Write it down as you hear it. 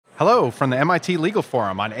Hello from the MIT Legal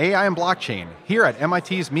Forum on AI and blockchain here at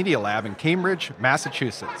MIT's Media Lab in Cambridge,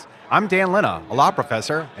 Massachusetts. I'm Dan Lina, a law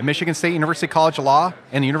professor at Michigan State University College of Law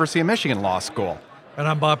and the University of Michigan Law School. And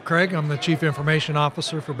I'm Bob Craig. I'm the Chief Information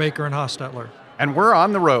Officer for Baker & Hostetler. And we're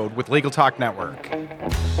on the road with Legal Talk Network.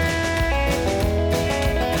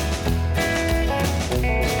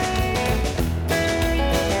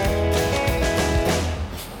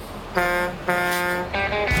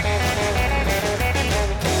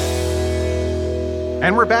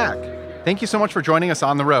 And we're back. Thank you so much for joining us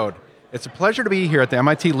on the road. It's a pleasure to be here at the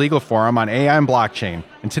MIT Legal Forum on AI and blockchain.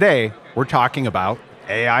 And today, we're talking about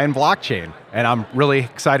AI and blockchain. And I'm really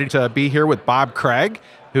excited to be here with Bob Craig,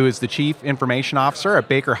 who is the Chief Information Officer at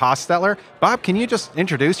Baker Hostetler. Bob, can you just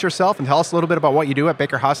introduce yourself and tell us a little bit about what you do at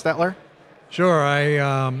Baker Hostetler? Sure.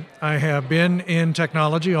 I have been in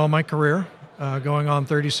technology all my career, going on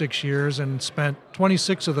 36 years, and spent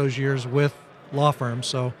 26 of those years with law firms.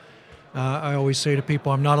 So I always say to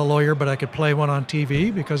people, I'm not a lawyer, but I could play one on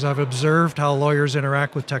TV because I've observed how lawyers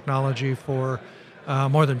interact with technology for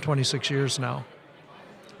more than 26 years now.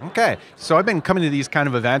 Okay, so I've been coming to these kind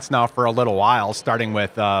of events now for a little while, starting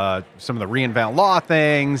with some of the reInvent law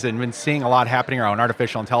things, and been seeing a lot happening around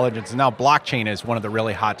artificial intelligence, and now blockchain is one of the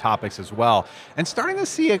really hot topics as well. And starting to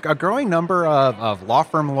see a growing number of law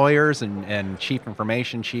firm lawyers and chief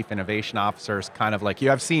innovation officers, kind of like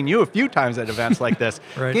you. I've seen you a few times at events like this.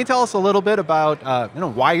 Right. Can you tell us a little bit about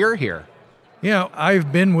why you're here? Yeah,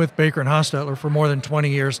 I've been with Baker & Hostetler for more than 20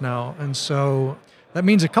 years now, and so that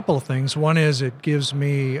means a couple of things. One is it gives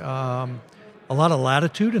me a lot of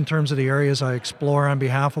latitude in terms of the areas I explore on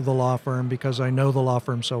behalf of the law firm because I know the law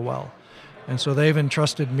firm so well. And so they've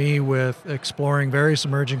entrusted me with exploring various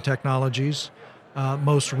emerging technologies,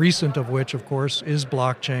 most recent of which, of course, is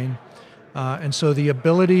blockchain. And so the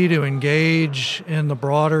ability to engage in the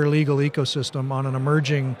broader legal ecosystem on an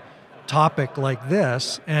emerging topic like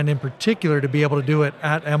this, and in particular to be able to do it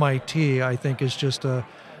at MIT, I think is just a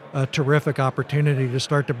terrific opportunity to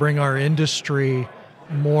start to bring our industry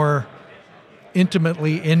more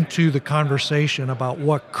intimately into the conversation about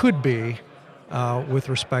what could be with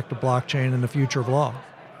respect to blockchain and the future of law.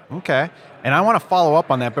 Okay, and I want to follow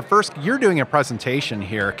up on that, but first, you're doing a presentation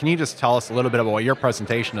here. Can you just tell us a little bit about what your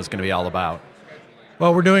presentation is going to be all about?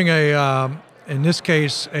 Well, we're doing in this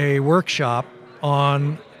case, a workshop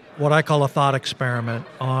on what I call a thought experiment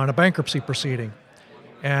on a bankruptcy proceeding.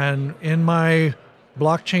 And in my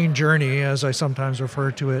blockchain journey, as I sometimes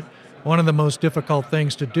refer to it, one of the most difficult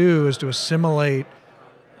things to do is to assimilate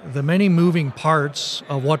the many moving parts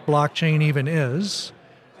of what blockchain even is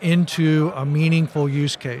into a meaningful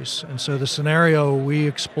use case. And so the scenario we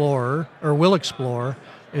explore, or will explore,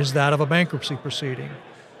 is that of a bankruptcy proceeding.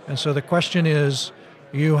 And so the question is,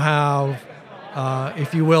 you have,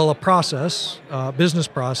 if you will, a process, a business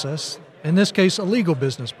process, in this case a legal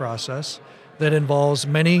business process, that involves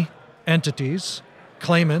many entities,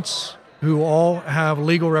 claimants who all have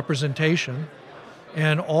legal representation,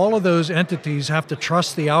 and all of those entities have to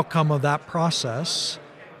trust the outcome of that process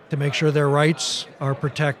to make sure their rights are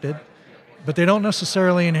protected, but they don't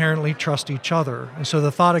necessarily inherently trust each other. And so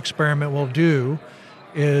the thought experiment we'll do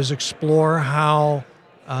is explore how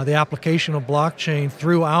the application of blockchain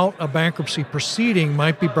throughout a bankruptcy proceeding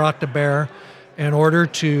might be brought to bear in order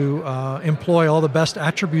to employ all the best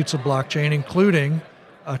attributes of blockchain, including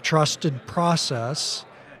a trusted process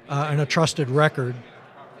and a trusted record,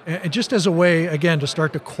 and just as a way, again, to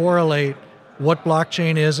start to correlate what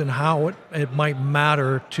blockchain is and how it might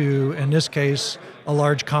matter to, in this case, a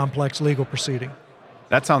large, complex legal proceeding.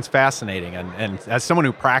 That sounds fascinating, and as someone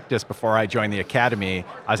who practiced before I joined the academy,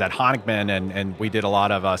 I was at Honigman, and we did a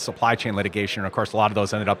lot of supply chain litigation, and of course a lot of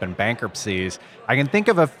those ended up in bankruptcies. I can think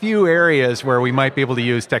of a few areas where we might be able to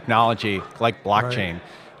use technology like blockchain. Right.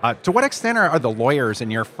 To what extent are the lawyers in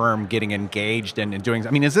your firm getting engaged and doing, I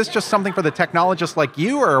mean, is this just something for the technologists like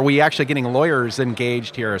you, or are we actually getting lawyers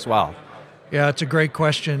engaged here as well? Yeah, it's a great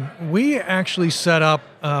question. We actually set up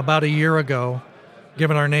about a year ago,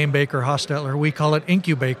 given our name Baker Hostetler, we call it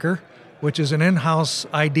Incubaker, which is an in-house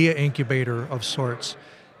idea incubator of sorts.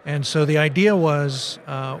 And so the idea was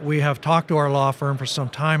we have talked to our law firm for some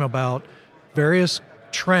time about various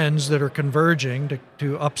trends that are converging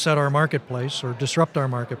to upset our marketplace or disrupt our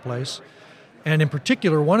marketplace. And in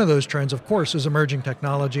particular, one of those trends, of course, is emerging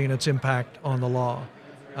technology and its impact on the law.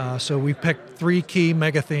 So we picked three key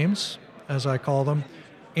mega themes, as I call them: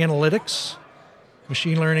 analytics,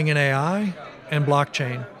 machine learning and AI, and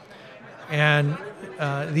blockchain. And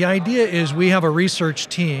the idea is we have a research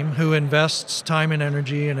team who invests time and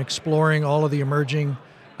energy in exploring all of the emerging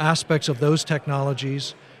aspects of those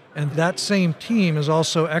technologies And that same team is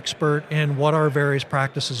also expert in what our various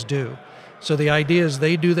practices do. So the idea is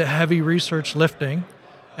they do the heavy research lifting,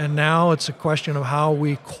 and now it's a question of how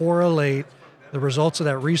we correlate the results of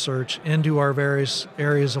that research into our various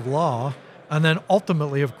areas of law, and then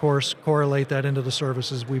ultimately, of course, correlate that into the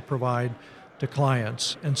services we provide to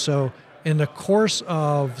clients. And so in the course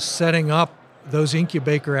of setting up those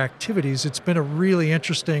incubator activities, it's been a really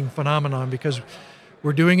interesting phenomenon because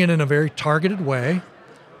we're doing it in a very targeted way,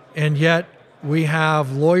 and yet we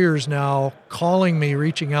have lawyers now calling me,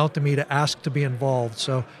 reaching out to me to ask to be involved.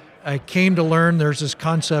 So I came to learn there's this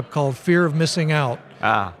concept called fear of missing out.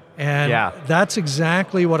 And that's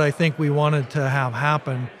exactly what I think we wanted to have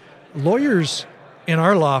happen. Lawyers in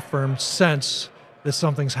our law firm sense that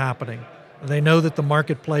something's happening. They know that the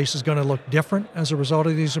marketplace is going to look different as a result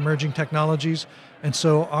of these emerging technologies. And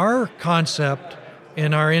so our concept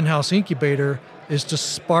in our in-house incubator is to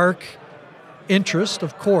spark interest,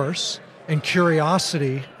 of course, and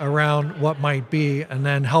curiosity around what might be, and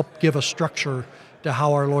then help give a structure to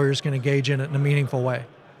how our lawyers can engage in it in a meaningful way.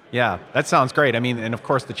 Yeah, that sounds great. I mean, and of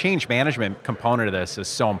course, the change management component of this is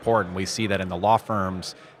so important. We see that in the law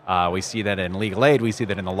firms, we see that in legal aid, we see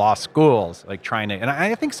that in the law schools, like trying to, and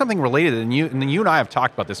I think something related, and you and I have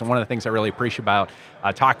talked about this, and one of the things I really appreciate about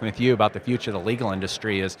talking with you about the future of the legal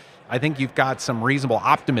industry is I think you've got some reasonable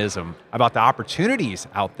optimism about the opportunities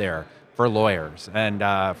out there for lawyers and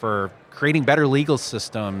for creating better legal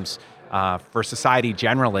systems for society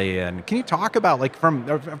generally. And can you talk about, like, from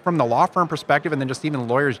the law firm perspective and then just even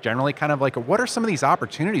lawyers generally, kind of like what are some of these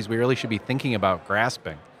opportunities we really should be thinking about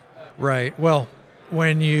grasping? Right. Well,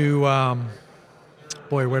 when you,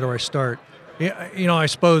 boy, where do I start? You know, I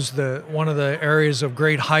suppose one of the areas of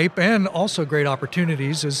great hype and also great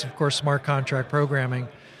opportunities is, of course, smart contract programming.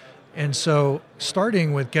 And so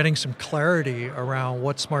starting with getting some clarity around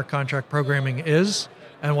what smart contract programming is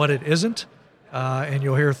and what it isn't, and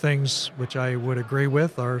you'll hear things which I would agree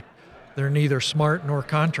with are they're neither smart nor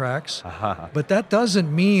contracts, but that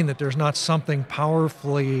doesn't mean that there's not something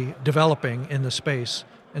powerfully developing in the space.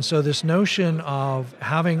 And so this notion of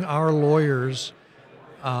having our lawyers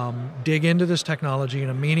dig into this technology in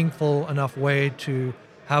a meaningful enough way to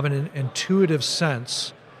have an intuitive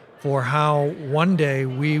sense for how one day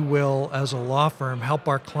we will, as a law firm, help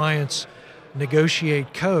our clients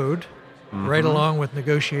negotiate code right along with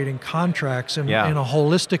negotiating contracts in a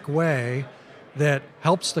holistic way that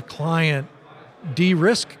helps the client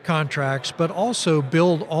de-risk contracts, but also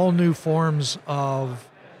build all new forms of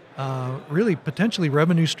really potentially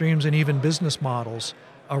revenue streams and even business models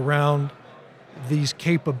around these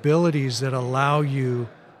capabilities that allow you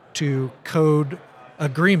to code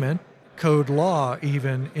agreement, code law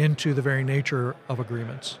even, into the very nature of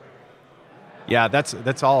agreements. Yeah,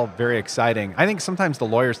 that's all very exciting. I think sometimes the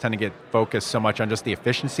lawyers tend to get focused so much on just the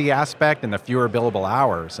efficiency aspect and the fewer billable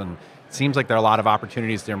hours. And it seems like there are a lot of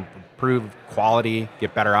opportunities to improve quality,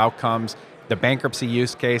 get better outcomes. The bankruptcy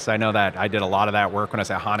use case, I know that I did a lot of that work when I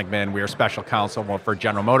was at Honigman. We were special counsel for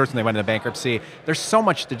General Motors when they went into bankruptcy. There's so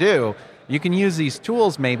much to do. You can use these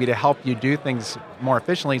tools maybe to help you do things more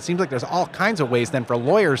efficiently. It seems like there's all kinds of ways then for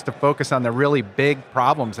lawyers to focus on the really big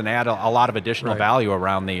problems and add a lot of additional value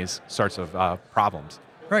around these sorts of problems.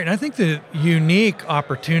 Right, and I think the unique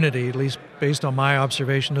opportunity, at least based on my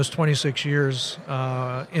observation, those 26 years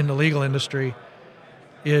in the legal industry,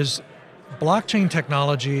 is blockchain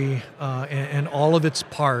technology and all of its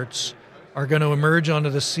parts are going to emerge onto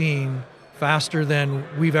the scene faster than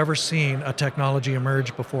we've ever seen a technology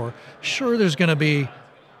emerge before. Sure, there's going to be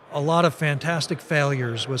a lot of fantastic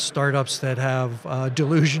failures with startups that have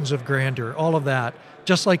delusions of grandeur, all of that,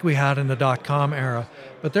 just like we had in the .com era.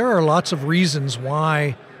 But there are lots of reasons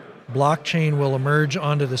why blockchain will emerge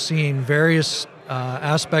onto the scene. Various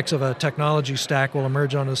aspects of a technology stack will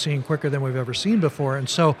emerge onto the scene quicker than we've ever seen before. And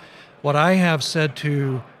so what I have said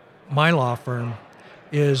to my law firm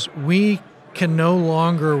is we can no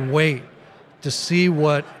longer wait to see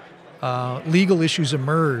what legal issues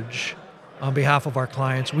emerge on behalf of our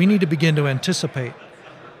clients. We need to begin to anticipate.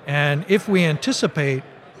 And if we anticipate,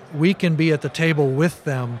 we can be at the table with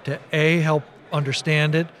them to A, help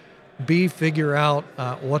understand it, B, figure out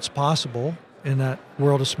what's possible in that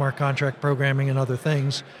world of smart contract programming and other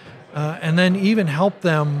things, and then even help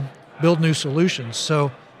them build new solutions.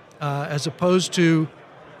 So as opposed to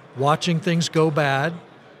watching things go bad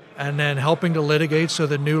and then helping to litigate so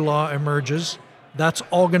the new law emerges, that's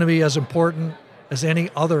all going to be as important as any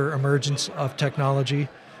other emergence of technology,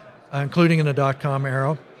 including in the .com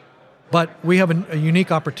era. But we have a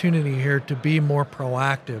unique opportunity here to be more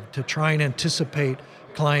proactive, to try and anticipate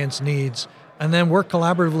clients' needs, and then work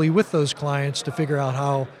collaboratively with those clients to figure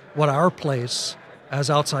out what our place as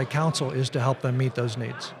outside counsel is to help them meet those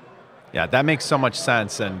needs. Yeah, that makes so much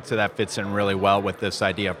sense, and so that fits in really well with this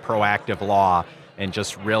idea of proactive law and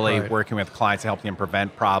just really working with clients, helping them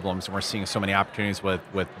prevent problems. And we're seeing so many opportunities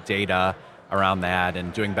with data around that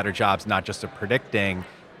and doing better jobs, not just of predicting,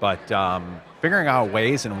 but figuring out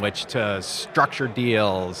ways in which to structure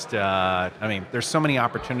deals. There's so many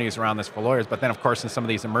opportunities around this for lawyers, but then of course in some of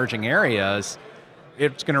these emerging areas,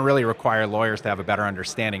 it's going to really require lawyers to have a better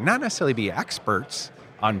understanding, not necessarily be experts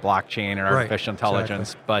on blockchain and artificial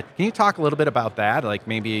intelligence, but can you talk a little bit about that? Like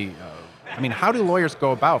maybe, how do lawyers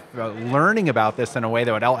go about learning about this in a way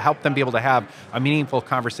that would help them be able to have a meaningful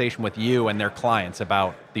conversation with you and their clients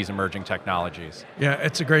about these emerging technologies? Yeah,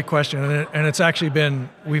 it's a great question, and it's actually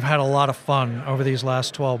we've had a lot of fun over these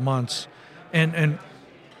last 12 months. And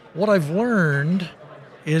what I've learned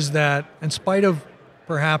is that in spite of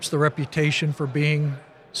perhaps the reputation for being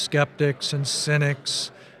skeptics and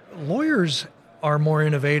cynics, lawyers are more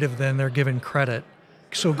innovative than they're given credit.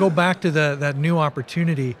 So go back to that new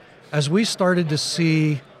opportunity. As we started to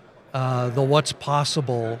see the what's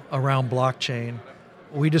possible around blockchain,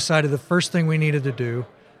 we decided the first thing we needed to do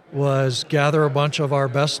was gather a bunch of our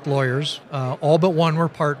best lawyers, all but one were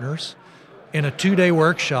partners, in a 2-day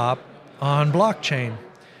workshop on blockchain.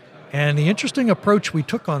 And the interesting approach we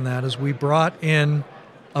took on that is we brought in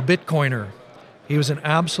a Bitcoiner. He was an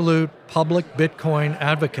absolute public Bitcoin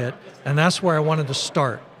advocate, and that's where I wanted to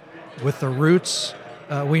start, with the roots.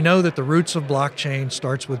 We know that the roots of blockchain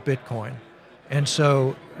starts with Bitcoin. And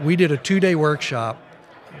so we did a 2-day workshop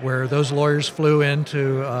where those lawyers flew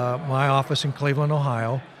into my office in Cleveland,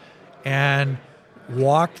 Ohio, and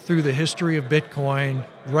walked through the history of Bitcoin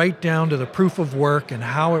right down to the proof of work and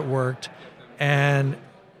how it worked. And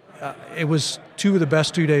it was 2 of the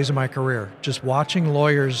best 2 days of my career, just watching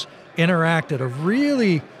lawyers interact at a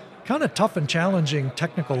really kind of tough and challenging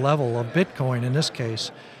technical level of Bitcoin in this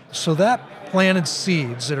case. So that planted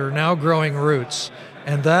seeds that are now growing roots.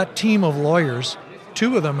 And that team of lawyers,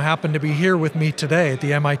 2 of them happen to be here with me today at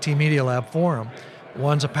the MIT Media Lab Forum.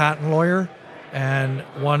 One's a patent lawyer and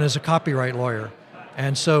one is a copyright lawyer.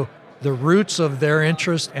 And so the roots of their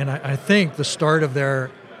interest, and I think the start of their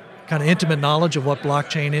kind of intimate knowledge of what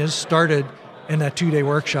blockchain is, started in that 2-day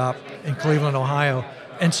workshop in Cleveland, Ohio.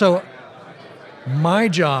 And so my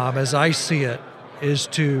job, as I see it, is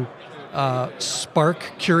to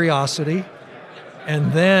spark curiosity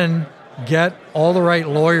and then get all the right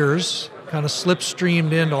lawyers kind of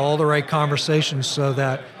slipstreamed into all the right conversations so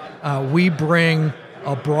that we bring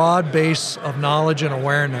a broad base of knowledge and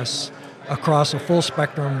awareness across a full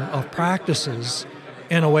spectrum of practices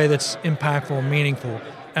in a way that's impactful and meaningful.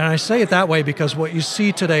 And I say it that way because what you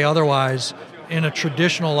see today otherwise in a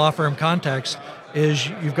traditional law firm context is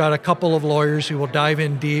you've got a couple of lawyers who will dive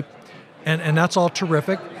in deep, and that's all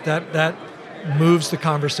terrific. That moves the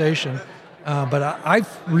conversation. But I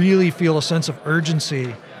really feel a sense of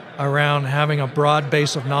urgency around having a broad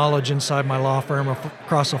base of knowledge inside my law firm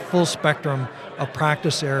across a full spectrum of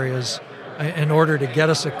practice areas in order to get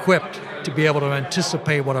us equipped to be able to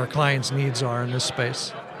anticipate what our clients' needs are in this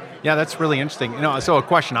space. Yeah, that's really interesting. So a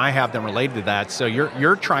question I have then related to that. So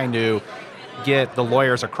you're trying to get the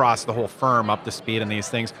lawyers across the whole firm up to speed on these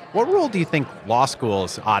things. What role do you think law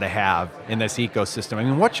schools ought to have in this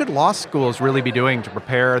ecosystem? What should law schools really be doing to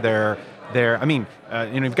prepare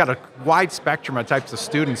you've got a wide spectrum of types of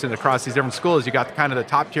students across these different schools. You've got kind of the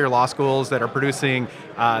top tier law schools that are producing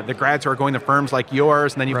the grads who are going to firms like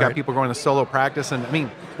yours, and then you've got people going to solo practice. And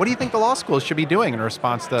what do you think the law schools should be doing in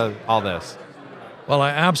response to all this? Well,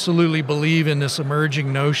 I absolutely believe in this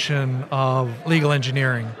emerging notion of legal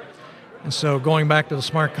engineering. And so going back to the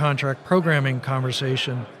smart contract programming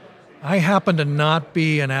conversation, I happen to not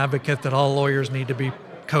be an advocate that all lawyers need to be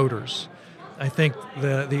coders. I think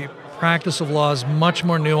the practice of law is much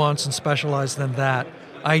more nuanced and specialized than that.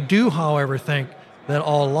 I do, however, think that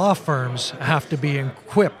all law firms have to be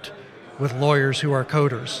equipped with lawyers who are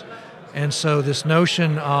coders. And so this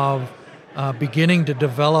notion of beginning to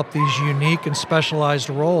develop these unique and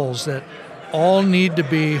specialized roles that all need to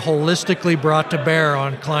be holistically brought to bear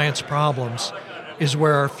on clients' problems is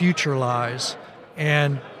where our future lies.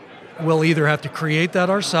 And we'll either have to create that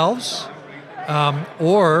ourselves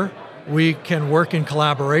or we can work in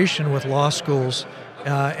collaboration with law schools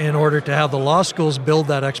in order to have the law schools build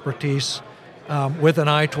that expertise with an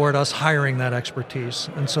eye toward us hiring that expertise.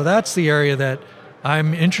 And so that's the area that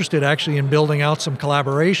I'm interested actually in building out some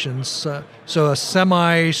collaborations. So a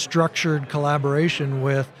semi-structured collaboration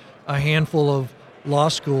with a handful of law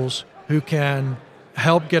schools who can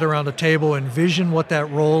help get around a table, envision what that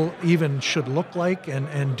role even should look like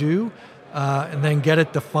and do, and then get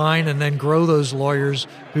it defined, and then grow those lawyers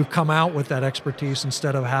who come out with that expertise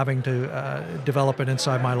instead of having to develop it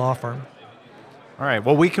inside my law firm. All right,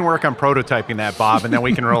 well, we can work on prototyping that, Bob, and then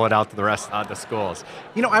we can roll it out to the rest of the schools.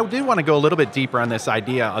 I do want to go a little bit deeper on this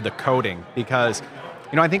idea of the coding, because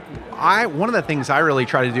I think one of the things I really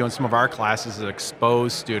try to do in some of our classes is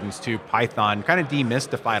expose students to Python, kind of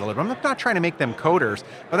demystify it a little bit. I'm not trying to make them coders,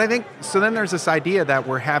 but I think, so then there's this idea that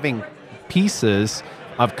we're having pieces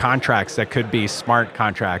of contracts that could be smart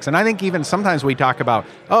contracts. And I think even sometimes we talk about,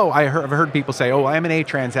 I've heard people say, M&A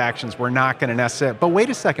transactions, we're not going to necessarily, but wait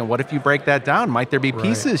a second, what if you break that down? Might there be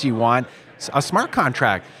pieces you want a smart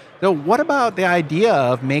contract? So what about the idea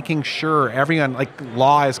of making sure everyone, like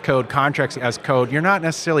law as code, contracts as code, you're not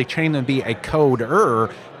necessarily training them to be a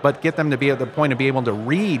coder, but get them to be at the point of being able to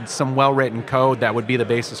read some well-written code that would be the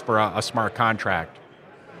basis for a smart contract?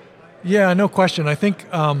 Yeah, no question. I think,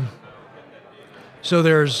 so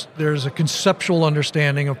there's a conceptual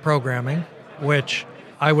understanding of programming, which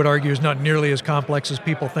I would argue is not nearly as complex as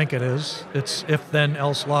people think it is. It's if then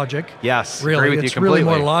else logic. Yes, really, agree with you it's completely.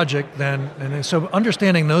 really more logic and so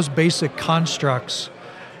understanding those basic constructs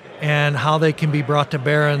and how they can be brought to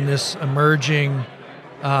bear in this emerging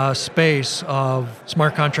space of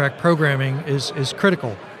smart contract programming is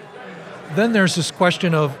critical. Then there's this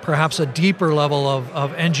question of perhaps a deeper level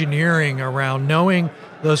of engineering around knowing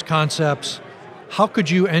those concepts. How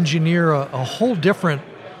could you engineer a whole different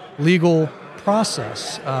legal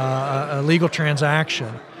process, a legal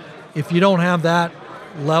transaction? If you don't have that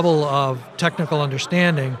level of technical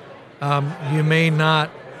understanding, you may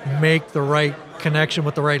not make the right connection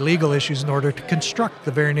with the right legal issues in order to construct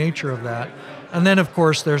the very nature of that. And then, of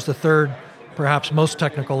course, there's the third, perhaps most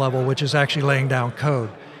technical level, which is actually laying down code.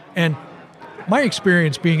 And my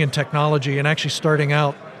experience being in technology and actually starting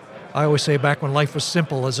out, I always say back when life was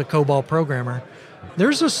simple as a COBOL programmer,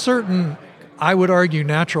 there's a certain, I would argue,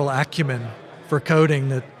 natural acumen for coding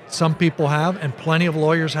that some people have, and plenty of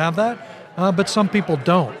lawyers have that, but some people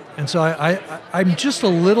don't. And so I'm just a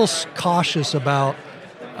little cautious about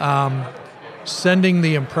sending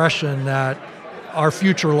the impression that our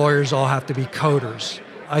future lawyers all have to be coders.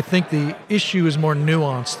 I think the issue is more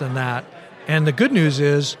nuanced than that. And the good news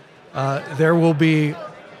is there will be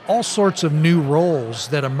all sorts of new roles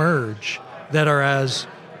that emerge that are as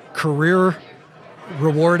career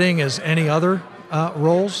rewarding as any other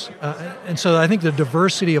roles. And so I think the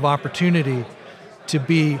diversity of opportunity to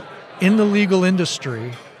be in the legal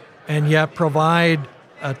industry and yet provide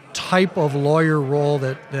a type of lawyer role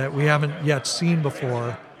that we haven't yet seen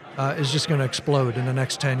before is just going to explode in the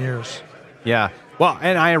next 10 years. Yeah. Well,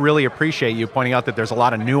 and I really appreciate you pointing out that there's a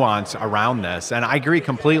lot of nuance around this. And I agree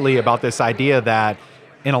completely about this idea that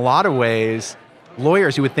in a lot of ways,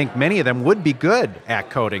 lawyers, you would think many of them would be good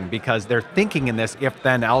at coding because they're thinking in this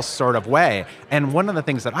if-then-else sort of way. And one of the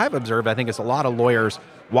things that I've observed, I think, is a lot of lawyers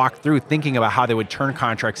walk through thinking about how they would turn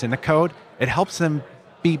contracts into code. It helps them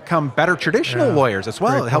become better traditional lawyers as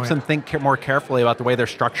well. It helps them think more carefully about the way they're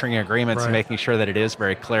structuring agreements and making sure that it is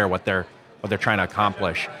very clear what they're trying to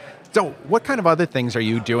accomplish. So what kind of other things are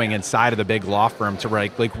you doing inside of the big law firm to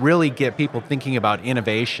like really get people thinking about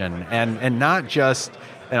innovation and not just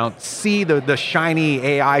see the shiny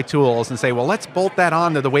AI tools and say, well, let's bolt that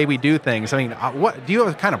on to the way we do things? I mean, what do you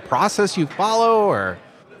have a kind of process you follow, or?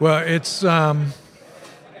 Well, it's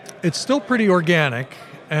still pretty organic,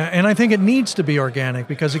 and I think it needs to be organic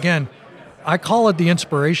because, again, I call it the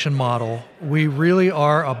inspiration model. We really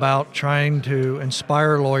are about trying to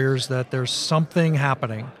inspire lawyers that there's something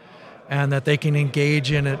happening and that they can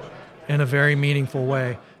engage in it in a very meaningful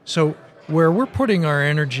way. So where we're putting our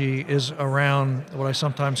energy is around what I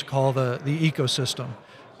sometimes call the ecosystem.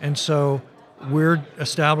 And so we're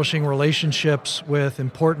establishing relationships with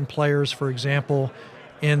important players, for example,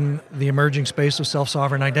 in the emerging space of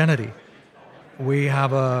self-sovereign identity. We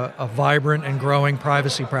have a vibrant and growing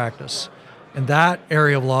privacy practice. And that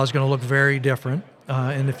area of law is going to look very different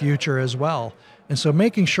in the future as well. And so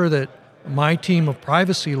making sure that my team of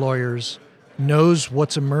privacy lawyers knows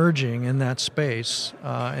what's emerging in that space,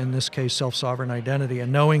 in this case, self-sovereign identity,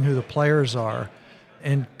 and knowing who the players are,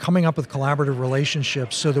 and coming up with collaborative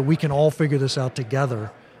relationships so that we can all figure this out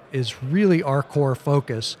together is really our core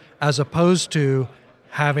focus, as opposed to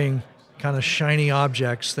having kind of shiny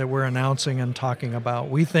objects that we're announcing and talking about.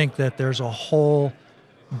 We think that there's a whole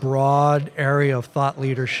broad area of thought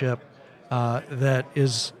leadership that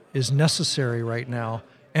is necessary right now.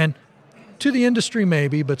 And to the industry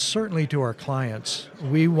maybe, but certainly to our clients.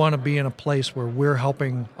 We want to be in a place where we're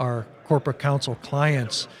helping our corporate counsel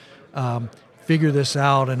clients figure this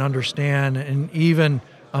out and understand and even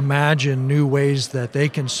imagine new ways that they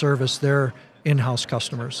can service their in-house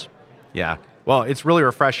customers. Yeah. Well, it's really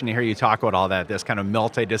refreshing to hear you talk about all that, this kind of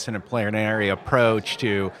multidisciplinary approach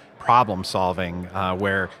to problem solving,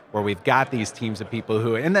 where we've got these teams of people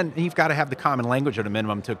who, and then you've got to have the common language at a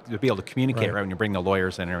minimum to be able to communicate, right, when you bring the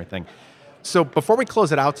lawyers in and everything. So before we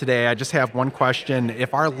close it out today, I just have one question.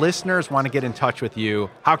 If our listeners want to get in touch with you,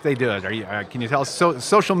 how can they do it? Can you tell us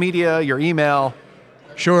social media, your email?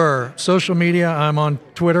 Sure. Social media, I'm on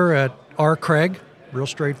Twitter at rcraig, real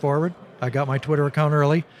straightforward. I got my Twitter account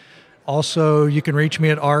early. Also, you can reach me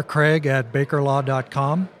at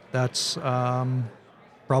rcraig@bakerlaw.com. That's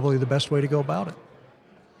probably the best way to go about it.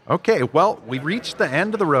 Okay, well, we reached the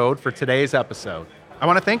end of the road for today's episode. I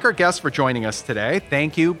want to thank our guests for joining us today.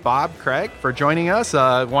 Thank you, Bob Craig, for joining us.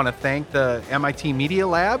 I want to thank the MIT Media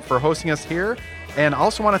Lab for hosting us here. And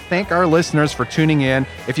also want to thank our listeners for tuning in.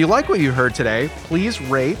 If you like what you heard today, please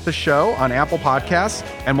rate the show on Apple Podcasts.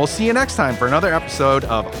 And we'll see you next time for another episode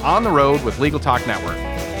of On the Road with Legal Talk Network.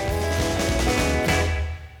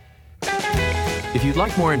 If you'd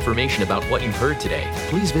like more information about what you've heard today,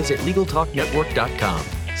 please visit LegalTalkNetwork.com.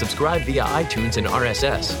 Subscribe via iTunes and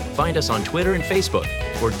RSS, find us on Twitter and Facebook,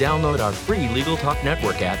 or download our free Legal Talk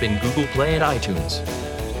Network app in Google Play and iTunes.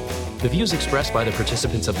 The views expressed by the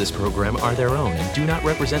participants of this program are their own and do not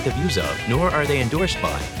represent the views of, nor are they endorsed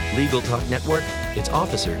by, Legal Talk Network, its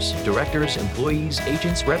officers, directors, employees,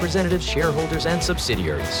 agents, representatives, shareholders, and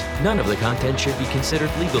subsidiaries. None of the content should be considered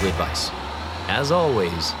legal advice. As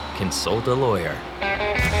always, consult a lawyer.